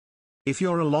If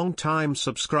you're a long-time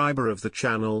subscriber of the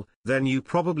channel, then you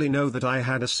probably know that I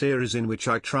had a series in which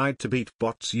I tried to beat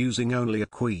bots using only a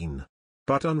queen.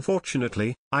 But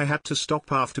unfortunately, I had to stop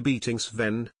after beating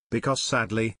Sven, because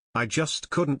sadly, I just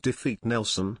couldn't defeat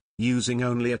Nelson, using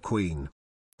only a queen.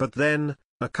 But then,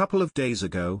 a couple of days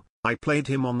ago, I played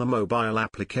him on the mobile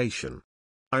application.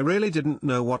 I really didn't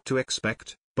know what to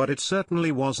expect, but it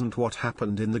certainly wasn't what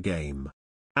happened in the game.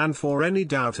 And for any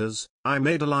doubters, I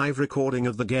made a live recording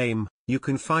of the game. You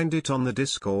can find it on the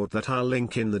Discord that I'll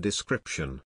link in the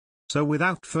description. So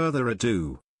without further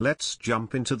ado, let's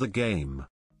jump into the game.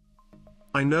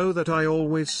 I know that I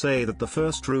always say that the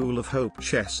first rule of Hope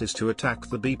Chess is to attack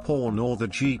the B pawn or the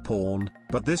G pawn,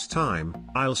 but this time,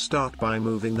 I'll start by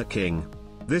moving the king.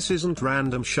 This isn't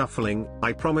random shuffling,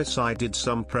 I promise I did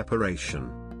some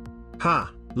preparation. Ha,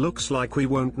 looks like we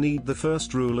won't need the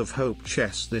first rule of Hope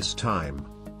Chess this time.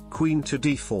 Queen to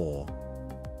D4.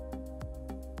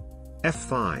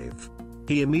 F5.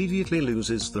 He immediately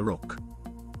loses the rook.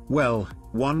 Well,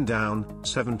 1 down,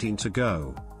 17 to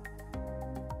go.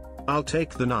 I'll take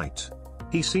the knight.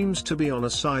 He seems to be on a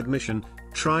side mission,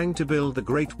 trying to build the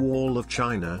Great Wall of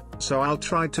China, so I'll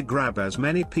try to grab as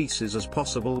many pieces as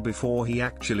possible before he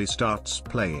actually starts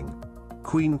playing.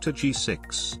 Queen to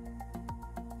G6.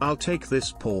 I'll take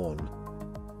this pawn.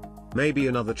 Maybe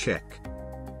another check.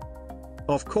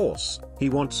 Of course, he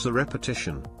wants a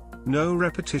repetition. No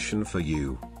repetition for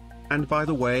you. And by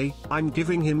the way, I'm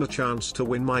giving him a chance to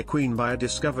win my queen by a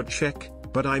discovered check,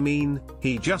 but I mean,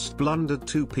 he just blundered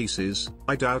 2 pieces,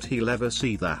 I doubt he'll ever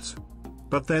see that.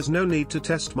 But there's no need to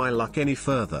test my luck any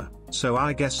further, so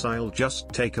I guess I'll just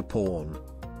take a pawn.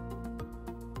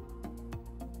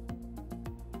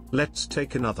 Let's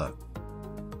take another.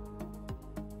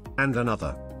 And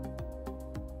another.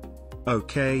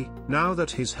 Okay, now that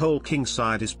his whole king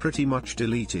side is pretty much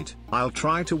deleted, I'll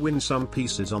try to win some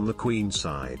pieces on the queen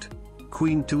side.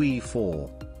 Queen to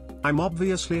E4. I'm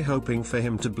obviously hoping for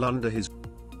him to blunder his...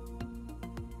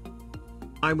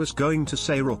 I was going to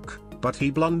say rook, but he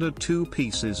blundered 2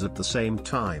 pieces at the same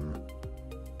time.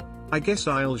 I guess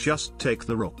I'll just take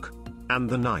the rook. And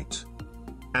the knight.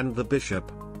 And the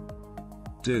bishop.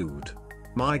 Dude.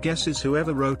 My guess is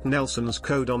whoever wrote Nelson's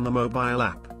code on the mobile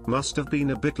app must have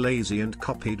been a bit lazy and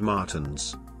copied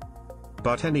Martin's.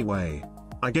 But anyway,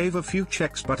 I gave a few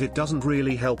checks, but it doesn't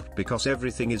really help because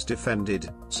everything is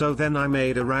defended, so then I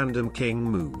made a random king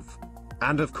move.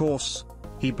 And of course,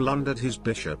 he blundered his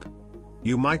bishop.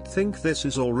 You might think this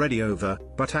is already over,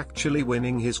 but actually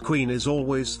winning his queen is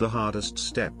always the hardest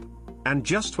step. And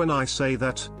just when I say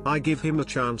that, I give him a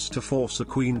chance to force a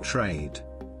queen trade.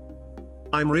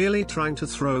 I'm really trying to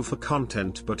throw for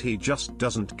content, but he just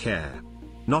doesn't care.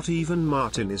 Not even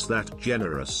Martin is that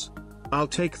generous. I'll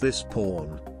take this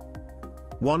pawn.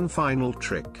 One final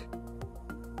trick.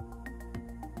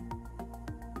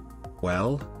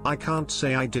 Well, I can't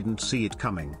say I didn't see it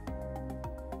coming.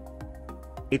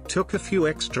 It took a few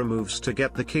extra moves to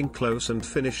get the king close and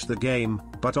finish the game,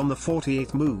 but on the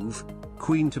 48th move,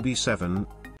 queen to b7,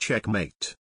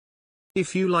 checkmate.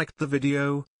 If you liked the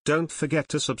video, don't forget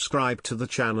to subscribe to the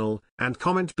channel, and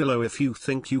comment below if you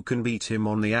think you can beat him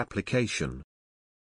on the application.